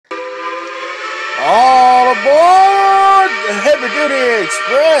All aboard the Heavy Duty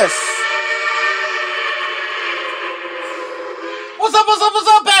Express. What's up,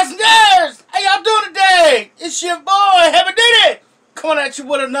 passengers? How y'all doing today? It's your boy, Heavy Duty, coming at you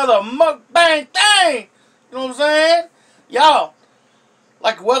with another mukbang thing. You know what I'm saying? Y'all,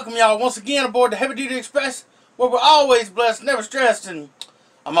 like to welcome y'all once again aboard the Heavy Duty Express, where we're always blessed, never stressed, and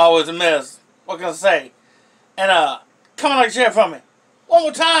I'm always a mess. What can I say? And, comment, like, share for me. One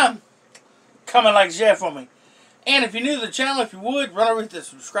more time. Comment, like, share for me. And if you're new to the channel, if you would, run over to the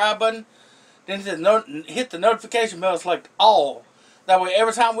subscribe button. Then hit the notification bell select all. That way,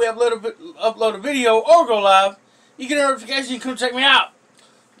 every time we upload a video or go live, you get a notification. You can come check me out.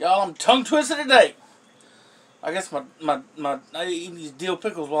 Y'all, I'm tongue twisted today. I guess I eat these dill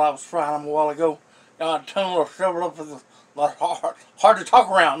pickles while I was frying them a while ago. Y'all, my tongue a little shriveled up, with a hard to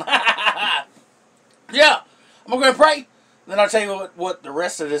talk around. Yeah, I'm gonna pray. Then I'll tell you what the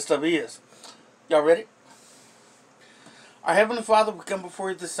rest of this stuff is. Y'all ready? Our Heavenly Father, we come before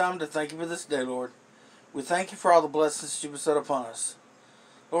you this time to thank you for this day, Lord. We thank you for all the blessings you bestowed upon us.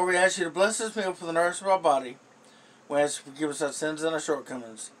 Lord, we ask you to bless this meal for the nourishment of our body. We ask you to forgive us our sins and our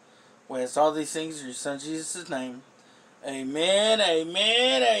shortcomings. We ask all these things in your Son Jesus' name. Amen,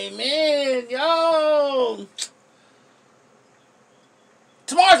 amen, amen, y'all.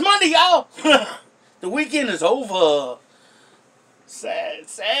 Tomorrow's Monday, y'all. The weekend is over. Sad,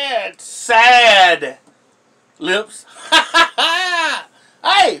 sad, sad. Lips.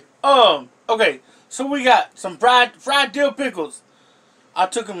 Hey, okay. So we got some fried dill pickles. I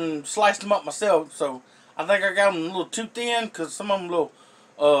took them and sliced them up myself. So I think I got them a little too thin, because some of them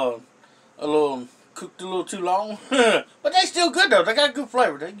cooked a little too long. But they still good though. They got good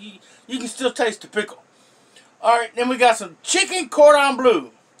flavor. You can still taste the pickle. All right. Then we got some chicken cordon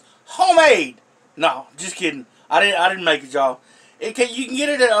bleu, homemade. No, just kidding. I didn't make it, y'all. You can get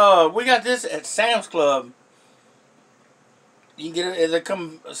it at we got this at Sam's Club. You can get it. They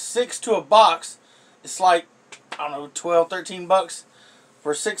come 6 to a box. It's like, I don't know, 12, 13 bucks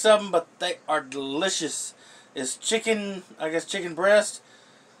for 6 of them, but they are delicious. It's chicken, I guess chicken breast,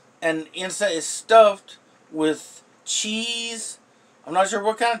 and inside is stuffed with cheese. I'm not sure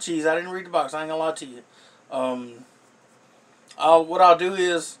what kind of cheese. I didn't read the box. I ain't gonna lie to you. What I'll do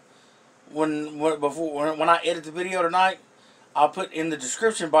is when I edit the video tonight, I'll put in the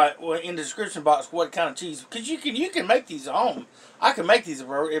description box what kind of cheese, because you can make these at home. I can make these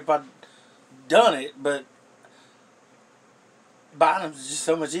if I done it, but buying them is just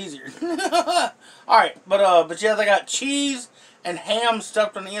so much easier. All right, but yeah, they got cheese and ham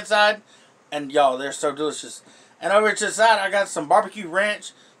stuffed on the inside, and y'all, they're so delicious. And over to the side, I got some barbecue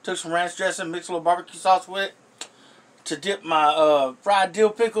ranch. Took some ranch dressing, mixed a little barbecue sauce with it to dip my fried dill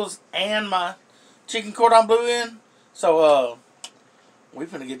pickles and my chicken cordon bleu in. So we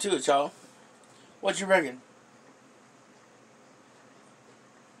finna get to it, y'all. What you reckon?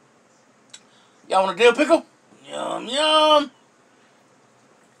 Y'all want a dill pickle? Yum, yum.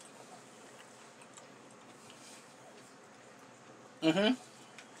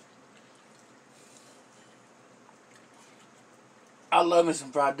 I love me some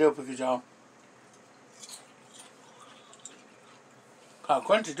fried dill pickles, y'all. How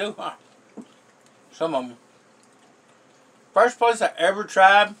crunchy too, huh? Some of them. First place I ever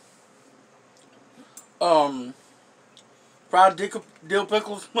tried fried dill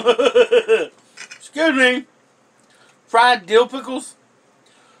pickles. Excuse me. Fried dill pickles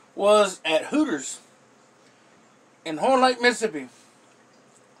was at Hooters in Horn Lake, Mississippi.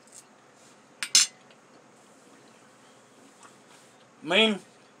 Me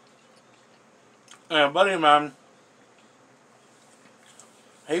and a buddy of mine,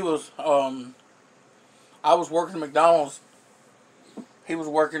 he was I was working at McDonald's. He was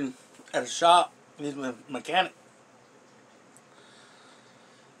working at a shop. He's a mechanic.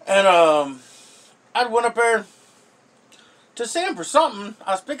 And I went up there to see him for something.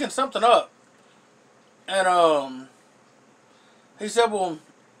 I was picking something up. And he said, "Well,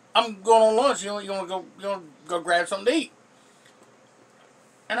 I'm going on lunch. You want to go grab something to eat?"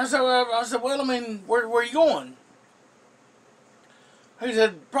 And I said, "Well, I mean, where are you going?" He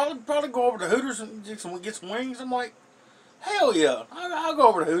said, probably go over to Hooters and get some wings. I'm like, hell yeah, I'll go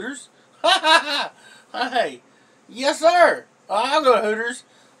over to Hooters. Hey, yes sir, I'll go to Hooters.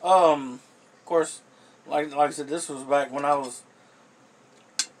 Of course, like I said, this was back when I was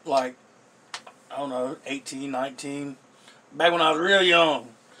like, I don't know, 18, 19. Back when I was real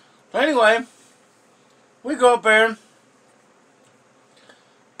young. But anyway, we go up there,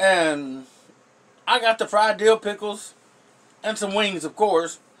 and I got the fried dill pickles and some wings, of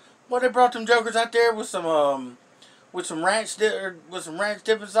course. Well, they brought them jokers out there with some ranch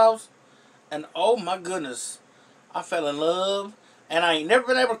dipping sauce, And oh my goodness, I fell in love. And I ain't never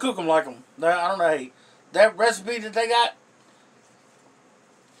been able to cook them like them. I don't know, hey, that recipe that they got,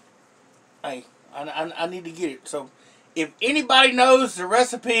 hey, I need to get it. So if anybody knows the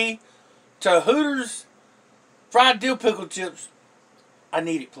recipe to Hooters fried dill pickle chips, I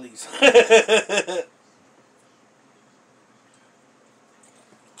need it, please.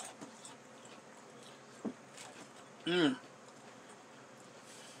 Mmm.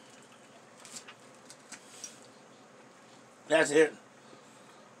 That's it.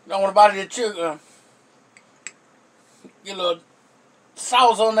 Don't want to bite the chicken. Get a little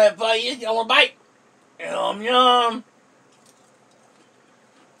sauce on that for you. You want to bite? Yum, yum.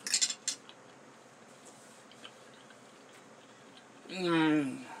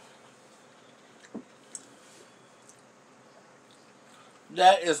 Mmm.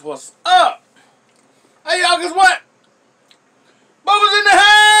 That is what's up. Hey, y'all, guess what? Bubba's in the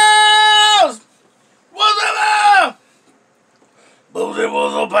house! What's up, Bubba's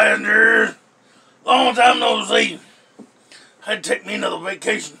what's up, passengers? Long time no see. Had to take me another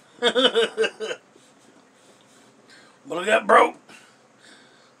vacation. But I got broke.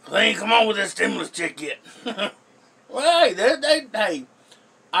 They ain't come on with that stimulus check yet. Well, hey, hey,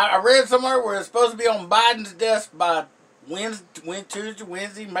 I read somewhere where it's supposed to be on Biden's desk by Tuesday,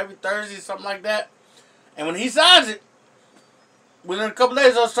 Wednesday, maybe Thursday, something like that. And when he signs it, within a couple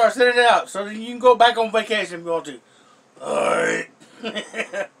days, I'll start sending it out. So that you can go back on vacation if you want to. Alright.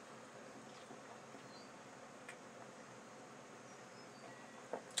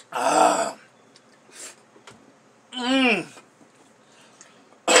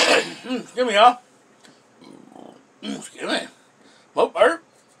 Excuse me, y'all. Excuse me. Whoop, burp.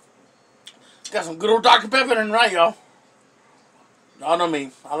 Got some good old Dr. Pepper in right, y'all. Y'all know me.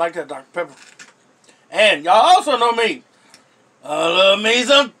 I like that Dr. Pepper. And y'all also know me. I love me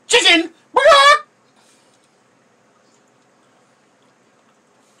some chicken.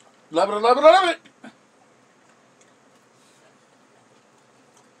 Love it, love it, love it.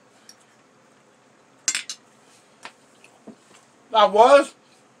 I was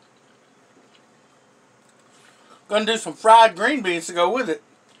gonna do some fried green beans to go with it,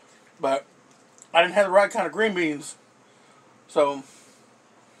 but I didn't have the right kind of green beans, so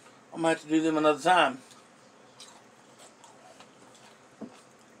I'm gonna have to do them another time.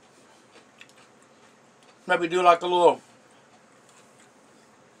 Maybe do like a little,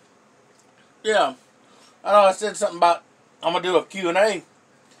 yeah. I know I said something about I'm gonna do a Q&A.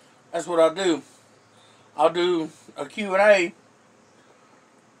 That's what I'll do. I'll do a Q&A.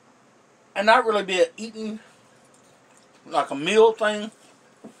 And not really be eating like a meal thing,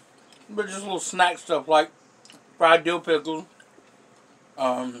 but just little snack stuff like fried dill pickles,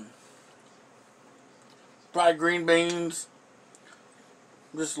 fried green beans,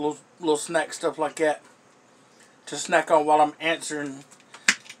 just little snack stuff like that to snack on while I'm answering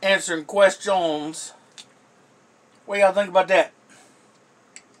questions. What y'all think about that?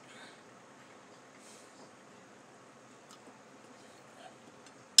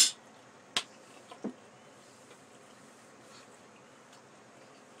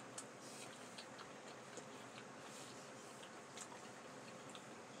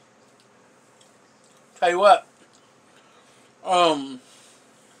 Tell you what, go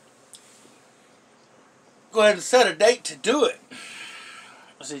ahead and set a date to do it.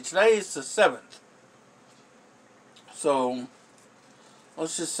 Let's see, today is the 7th. So,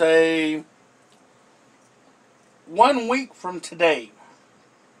 let's just say 1 week from today.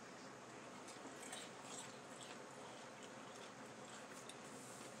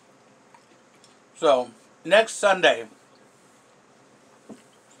 So, next Sunday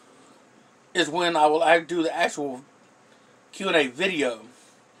is when I will do the actual Q&A video.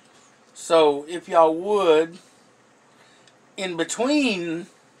 So if y'all would, in between,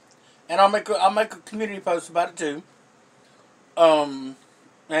 and I'll make a community post about it too. And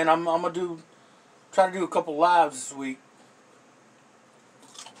I'm gonna try to do a couple lives this week.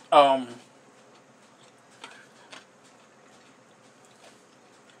 Y'all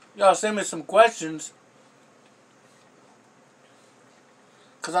send me some questions.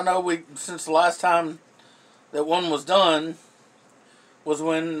 Because I know since the last time that one was done was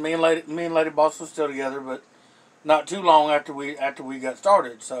when me and Lady Boss was still together, but not too long after we got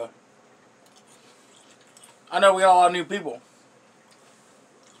started. So I know we got a lot of new people.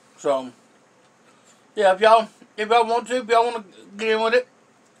 So yeah, if y'all want to, if y'all want to get in with it,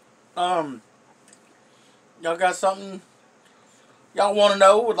 y'all got something y'all want to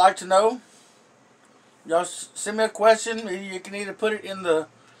know, would like to know, y'all send me a question. You can either put it in the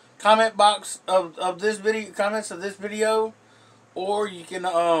comment box of this video, comments of this video, or you can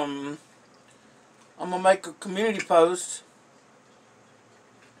I'm going to make a community post.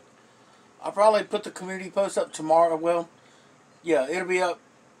 I'll probably put the community post up tomorrow. Well, yeah, it'll be up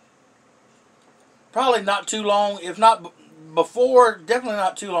probably not too long. If not before, definitely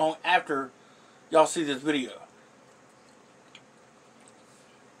not too long after y'all see this video.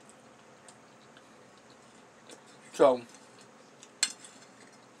 So,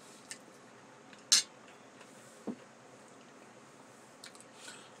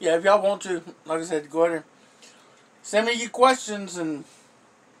 yeah, if y'all want to, like I said, go ahead and send me your questions, and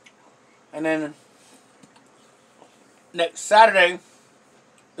then next Saturday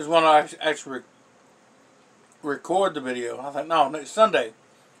is when I actually record the video. I think, no, next Sunday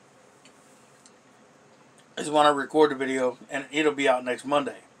is when I record the video, and it'll be out next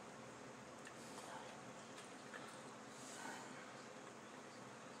Monday.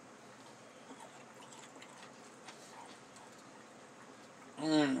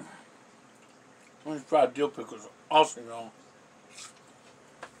 These fried dill pickles are awesome, y'all.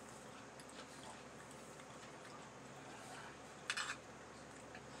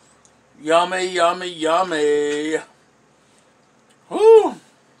 Yummy, yummy, yummy. Whoo!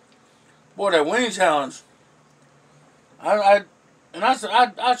 Boy, that wing challenge. I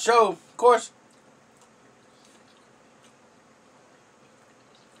show, of course.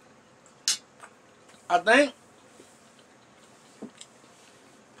 I think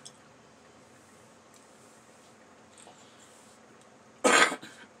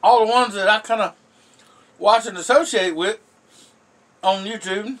all the ones that I kind of watch and associate with on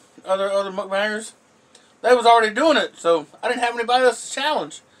YouTube, other mukbangers, they was already doing it, so I didn't have anybody else to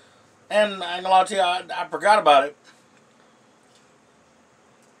challenge. And I ain't gonna lie to you, I forgot about it.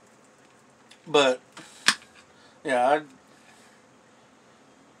 But yeah, I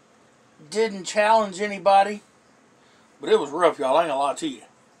didn't challenge anybody, but it was rough, y'all. I ain't gonna lie to you.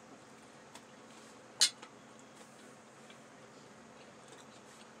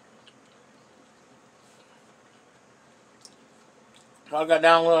 I got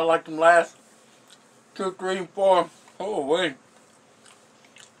down like them last 2, 3, and 4. Oh wait,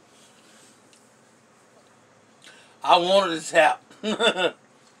 I wanted this tap.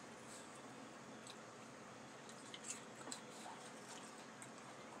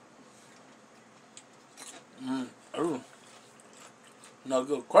 Ooh, no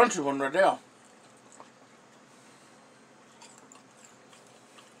good crunchy one right there.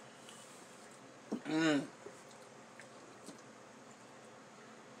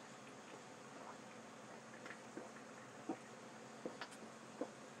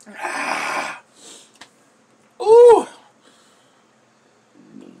 Ooh.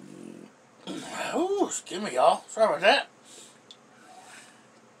 Ooh, excuse me, y'all. Sorry about that.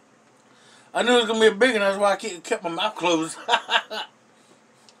 I knew it was going to be a big one, that's why I kept my mouth closed.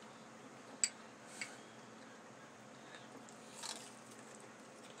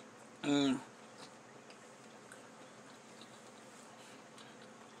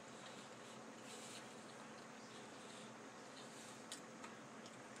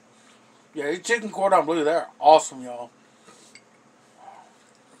 Yeah, these chicken Cordon Bleu, they're awesome, y'all.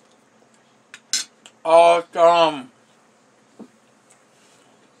 Awesome.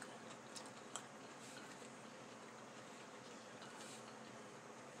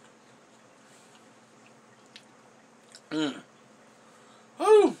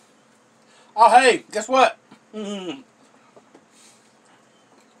 Ooh. Oh, hey, guess what? I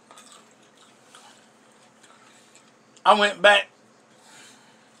went back,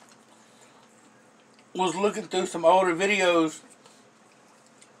 was looking through some older videos,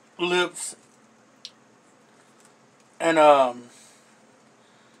 lips, and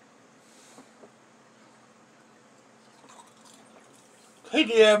he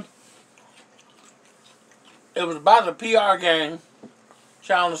did. It was about the PR gang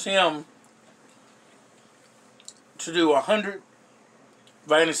challenged him to do 100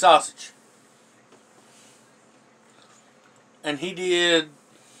 vanilla sausage, and he did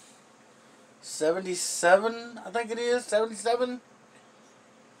 77, I think it is 77.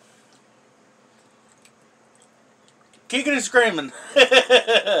 Kicking and screaming.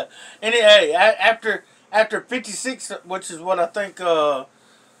 And hey, after 56, which is what I think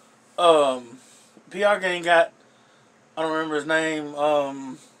PR gang got. I don't remember his name.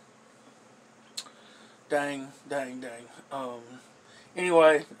 Dang.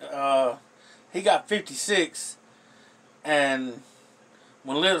 Anyway, he got 56, and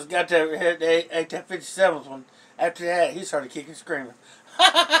when Lips got that 57th one, after that he started kicking and screaming.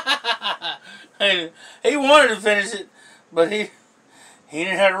 He wanted to finish it, but he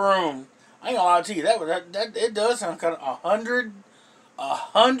didn't have the room. I ain't gonna lie to you, that it does sound kind of 100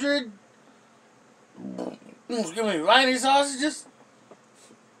 Give me viney sausages.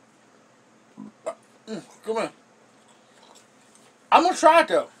 Come on. I'm gonna try it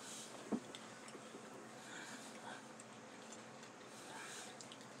though.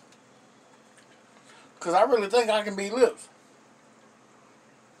 Because I really think I can beat lips.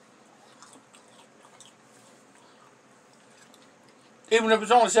 Even if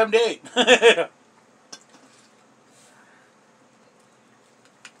it's only 78.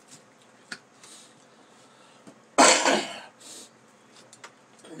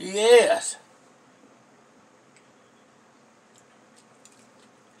 Yes.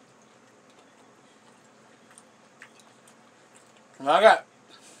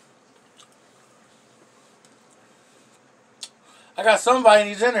 I got some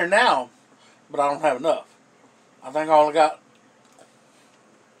viney's in there now, but I don't have enough. I think I only got,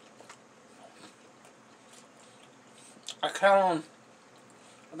 I count,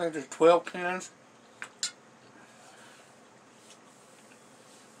 I think there's 12 cans.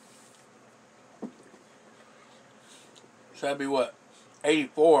 So that'd be what?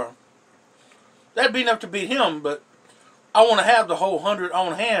 84. That'd be enough to beat him, but I want to have the whole 100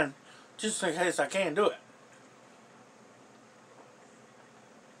 on hand just in case I can't do it.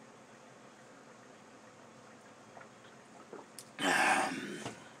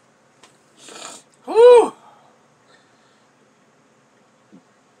 Whew.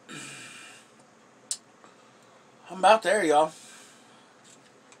 I'm about there, y'all.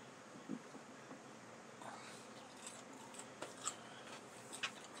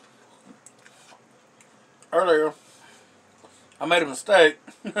 Earlier, I made a mistake.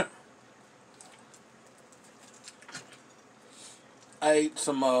 I ate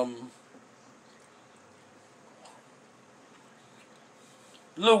some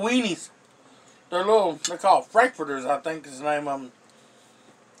little weenies. They're called Frankfurters, I think is the name of them.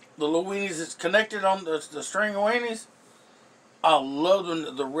 The little weenies that's connected on the string of weenies. I love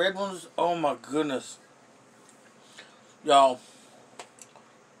them. The red ones. Oh my goodness. Y'all,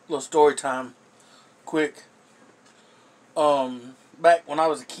 little story time. Quick. Back when I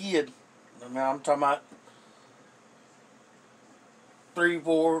was a kid, I mean, I'm talking about 3,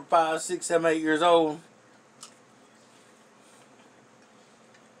 4, 5, 6, 7, 8 years old.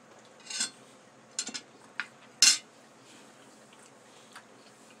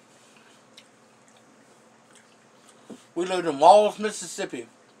 We lived in Walls, Mississippi.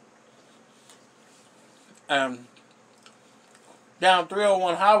 And down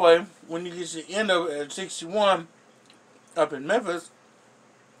 301 highway, when you get to the end of it at 61 up in Memphis,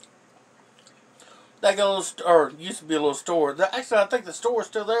 they got a little store, used to be a little store. Actually, I think the store is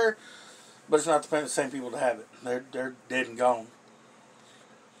still there, but it's not the same people that have it. They're dead and gone.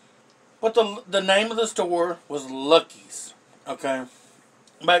 But the name of the store was Lucky's. Okay,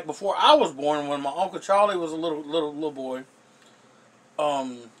 back before I was born, when my Uncle Charlie was a little boy.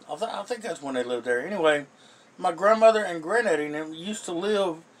 I think that's when they lived there. Anyway, my grandmother and granddaddy and them used to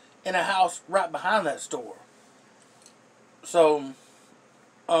live in a house right behind that store. So,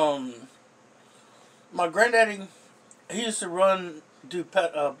 my granddaddy, he used to do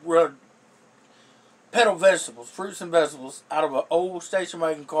peddle vegetables, fruits and vegetables, out of an old station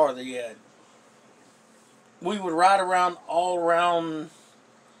wagon car that he had. We would ride around all around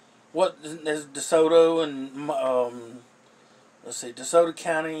what is DeSoto and let's see, DeSoto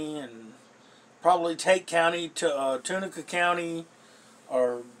County and probably Tate County to Tunica County,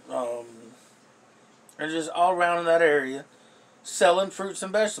 or and just all around in that area, selling fruits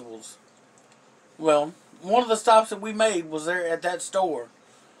and vegetables. Well, one of the stops that we made was there at that store,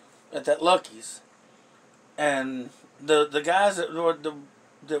 at that Lucky's, and the guys that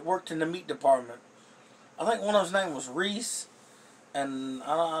worked in the meat department, I think one of his name was Reese, and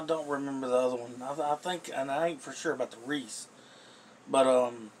I don't remember the other one. I think, and I ain't for sure about the Reese, but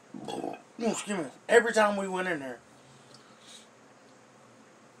excuse me. Every time we went in there,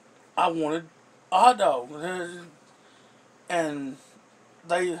 I wanted a hot dog, and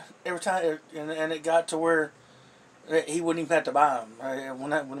they every time, and it got to where he wouldn't even have to buy them.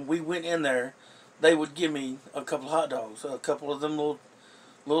 When we went in there, they would give me a couple of hot dogs, a couple of them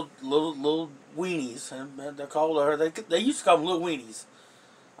little weenies, and they're called, or they used to call them little weenies,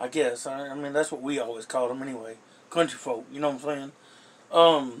 I guess. I mean, that's what we always called them anyway. Country folk, you know what I'm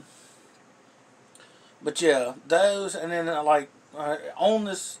saying? But yeah, those, and then like on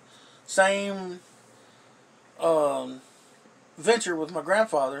this same venture with my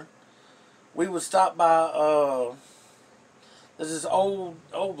grandfather, we would stop by. There's this old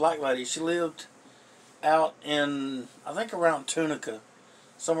black lady. She lived out in, I think, around Tunica,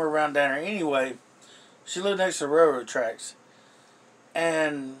 somewhere around down there. Anyway, she lived next to the railroad tracks,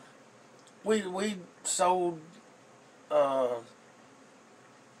 and we sold, uh,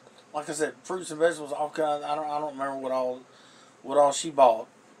 like I said, fruits and vegetables, all kinds. I don't remember what all she bought.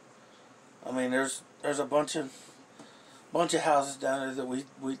 I mean, there's a bunch of houses down there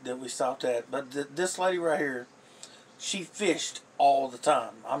that we stopped at, but this lady right here, she fished all the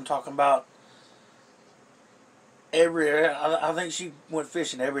time. I'm talking about I think she went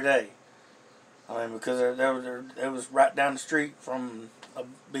fishing every day. I mean, because there was right down the street from a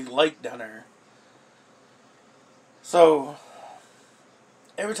big lake down there. So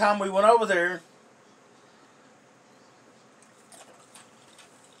every time we went over there,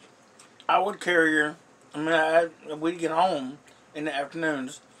 I would carry her. I mean, we'd get home in the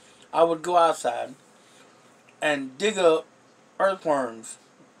afternoons. I would go outside and dig up earthworms,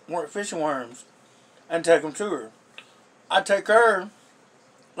 fishing worms, and take them to her. I'd take her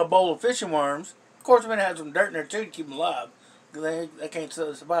a bowl of fishing worms. Of course, we're going to have some dirt in there too to keep them alive, because they can't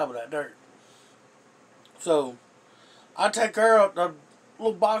survive with that dirt. So I'd take her a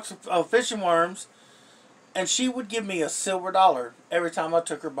little box of fishing worms, and she would give me a silver dollar every time I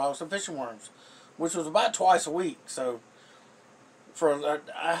took her box of fishing worms, which was about twice a week. So when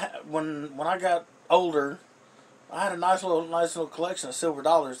I got older, I had a nice little collection of silver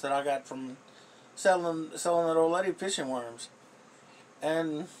dollars that I got from selling that old lady fishing worms,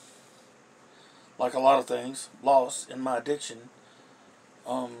 and like a lot of things, lost in my addiction.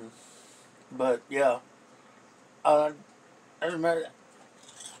 But yeah, as a matter,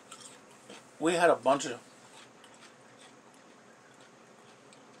 we had a bunch of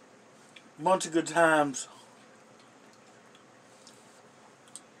good times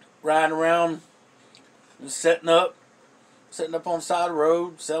riding around and setting up on the side of the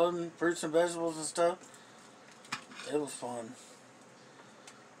road, selling fruits and vegetables and stuff. It was fun.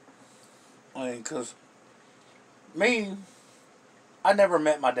 I mean, because I never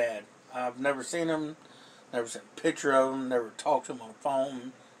met my dad. I've never seen him, never seen a picture of him, never talked to him on the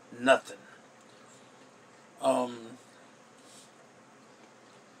phone, nothing.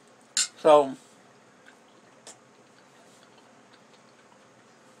 So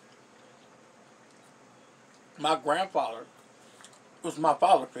my grandfather was my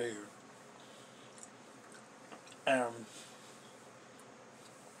father figure, and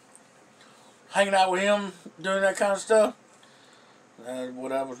hanging out with him, doing that kind of stuff, that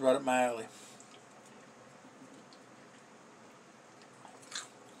was right up my alley.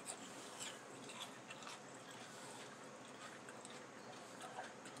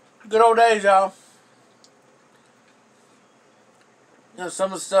 Good old days, y'all. You know,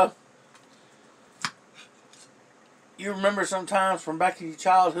 some of the stuff you remember sometimes from back in your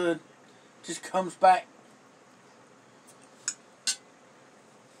childhood just comes back.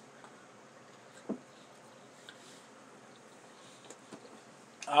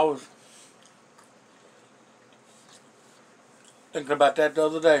 I was thinking about that the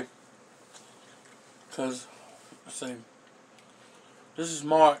other day, because, let's see, this is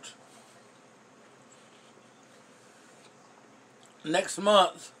March. Next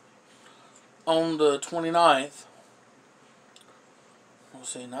month, on the 29th, let's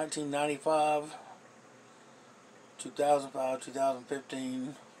see, 1995, 2005,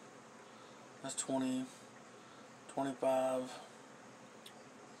 2015, that's 20, 25,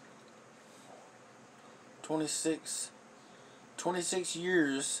 26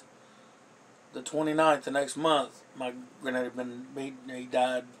 years, the 29th, the next month, my granddad he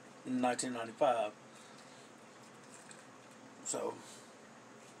died in 1995. So,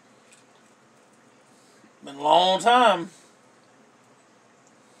 been a long time.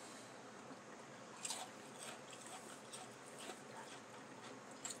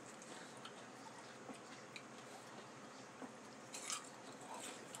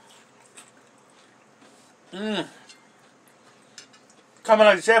 Coming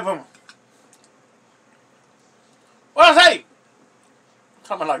like a chef on me. What I say?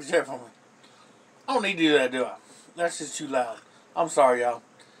 Coming like a chef on me. I don't need to do that, do I? That's just too loud. I'm sorry, y'all.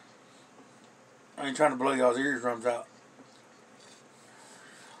 I ain't trying to blow y'all's eardrums out.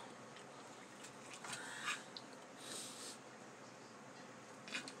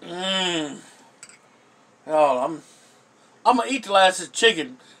 Y'all, I'm gonna eat the last of this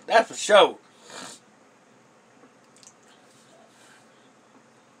chicken. That's for sure.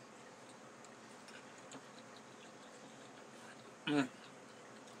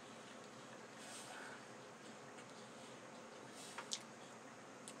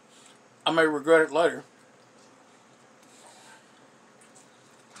 I may regret it later.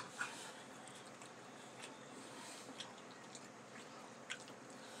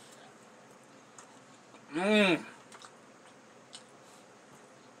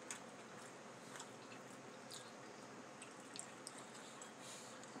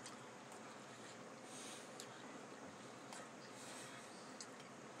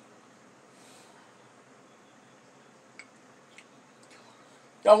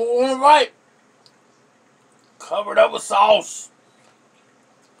 Got one right. Covered up with sauce.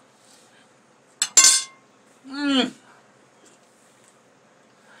 Mmm.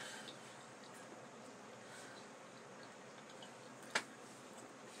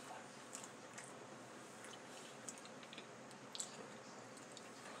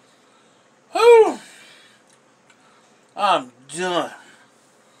 Whew. I'm done.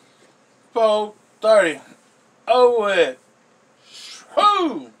 4:30. Oh, it.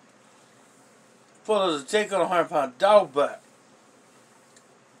 Whew. Full as a tick on a 100-pound dog butt.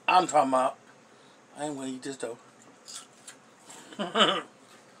 I'm talking about. I ain't gonna eat this though.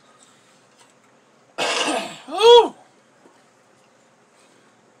 Ooh.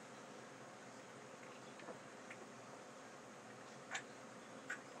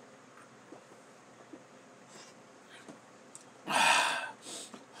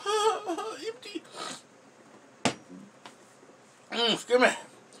 Empty. Excuse me.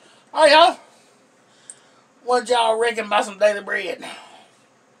 Alright, y'all. What y'all reckon about some daily bread?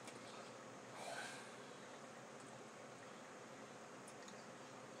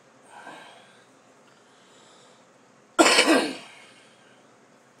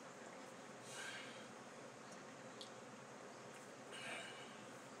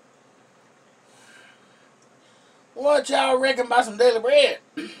 What y'all reckon about some daily bread?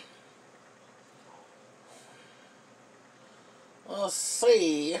 Let's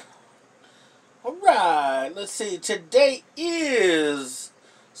see. Alright, let's see. Today is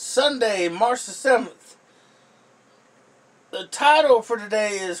Sunday, March the 7th. The title for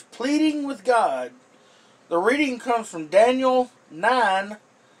today is Pleading with God. The reading comes from Daniel 9,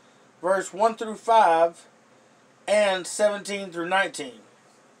 verse 1 through 5, and 17 through 19.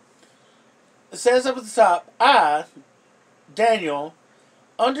 It says up at the top, I, Daniel,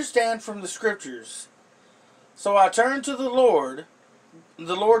 understand from the scriptures. So I turned to the Lord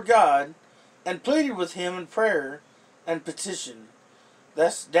God, and pleaded with him in prayer and petition.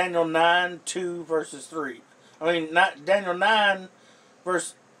 That's Daniel 9, 2, verses 3. Not Daniel 9,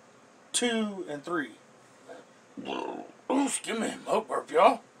 verse 2 and 3. Ooh, excuse me, moat burp,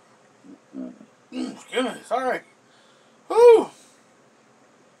 y'all. Excuse me, sorry. Whew.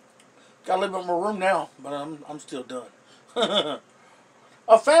 Got a little bit more room now, but I'm still done. A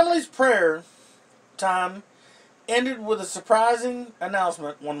family's prayer time ended with a surprising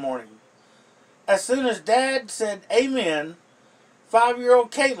announcement one morning. As soon as Dad said amen,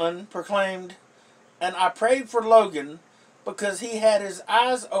 5-year-old Caitlin proclaimed, and I prayed for Logan because he had his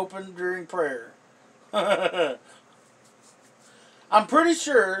eyes open during prayer. I'm pretty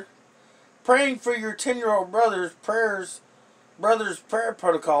sure praying for your 10-year-old brother's prayer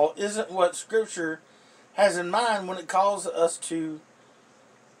protocol isn't what Scripture has in mind when it calls us to.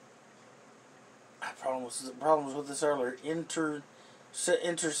 I had problems with this earlier.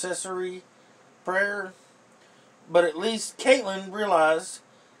 Intercessory prayer. But at least Caitlin realized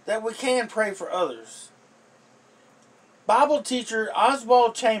that we can pray for others. Bible teacher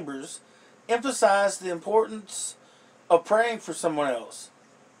Oswald Chambers emphasized the importance of praying for someone else.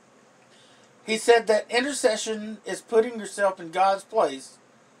 He said that intercession is putting yourself in God's place.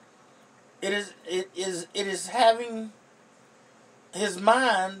 It is having His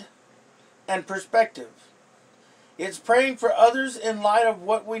mind and perspective. It's praying for others in light of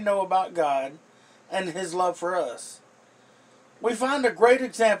what we know about God and His love for us. We find a great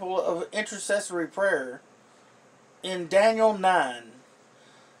example of intercessory prayer in Daniel 9.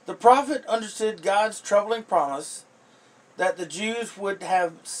 The prophet understood God's troubling promise that the Jews would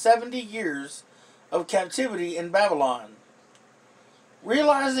have 70 years of captivity in Babylon.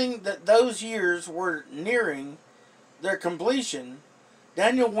 Realizing that those years were nearing their completion,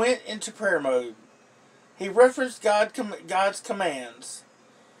 Daniel went into prayer mode. He referenced God's commands,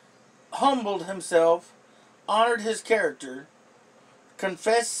 humbled himself, honored His character,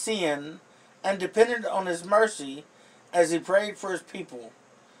 confessed sin, and depended on His mercy as he prayed for His people.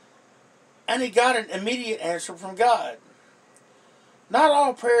 And he got an immediate answer from God. Not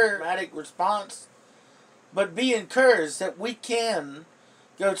all prayer is an automatic response, but be encouraged that we can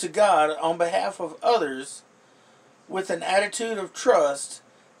go to God on behalf of others with an attitude of trust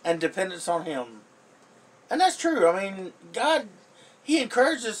and dependence on Him. And that's true. God, He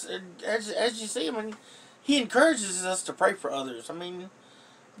encourages, as you see, He encourages us to pray for others.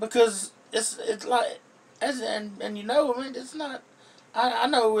 Because it's like, it's not, I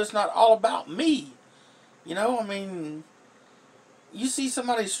know it's not all about me. You see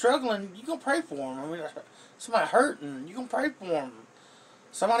somebody struggling, you're going to pray for them. Somebody hurting, you're going to pray for them.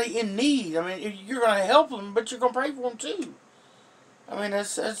 Somebody in need, you're going to help them, but you're going to pray for them too.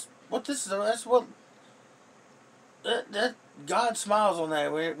 That's what that God smiles on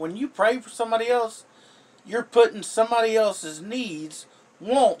that. When you pray for somebody else, you're putting somebody else's needs,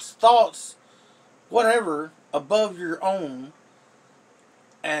 wants, thoughts, whatever, above your own,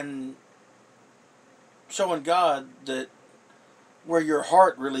 and showing God that where your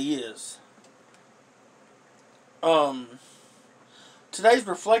heart really is. Today's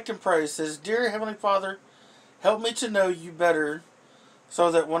reflecting prayer says, "Dear Heavenly Father, help me to know you better so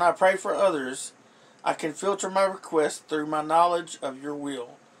that when I pray for others, I can filter my requests through my knowledge of your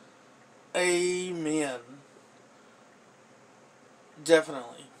will." Amen.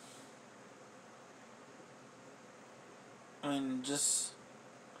 Definitely. I mean, just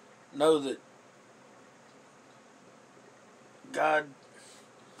know that God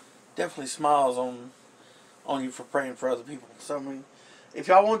definitely smiles on you for praying for other people. So, I mean, if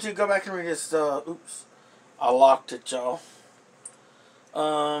y'all want to, go back and read this. Oops. I locked it, y'all.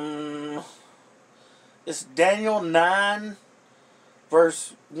 It's Daniel 9,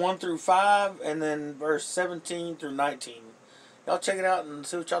 verse 1 through 5, and then verse 17 through 19. Y'all check it out and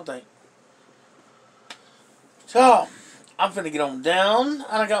see what y'all think. So, I'm finna get on down, and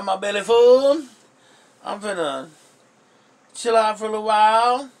I got my belly full. I'm finna chill out for a little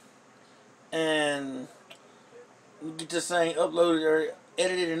while, and get this thing uploaded, or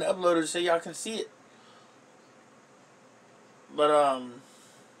edited and uploaded so y'all can see it. But,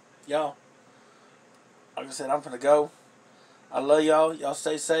 y'all, like I said, I'm finna go. I love y'all. Y'all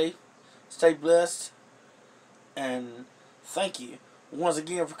stay safe, stay blessed, and thank you once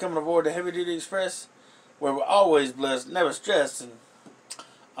again for coming aboard the Heavy Duty Express, where we're always blessed, never stressed, and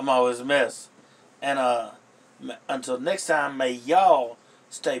I'm always a mess. And until next time, may y'all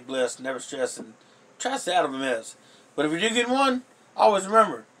stay blessed, never stressed, and try to stay out of a mess. But if you do get in one, always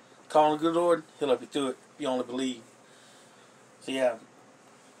remember, call on the good Lord, He'll help you through it if you only believe. So yeah,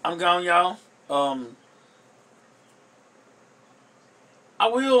 I'm gone, y'all. I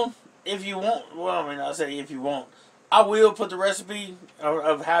will, if you want, well, I mean, I say if you want, I will put the recipe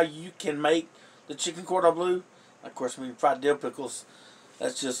of how you can make the chicken cordon bleu. Of course, I mean, fried dill pickles,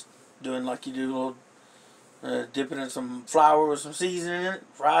 that's just doing like you do, a little, dipping in some flour with some seasoning in it,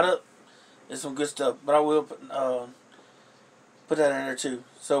 fried up. It's some good stuff, but I will put that in there too.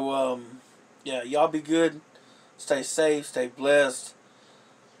 So, yeah, y'all be good, stay safe, stay blessed,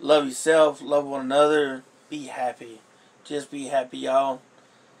 love yourself, love one another, be happy. Just be happy, y'all.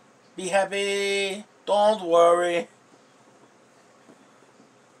 Be happy. Don't worry.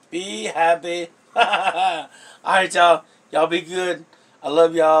 Be happy. Alright, y'all. Y'all be good. I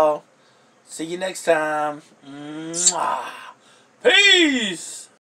love y'all. See you next time. Mwah. Peace.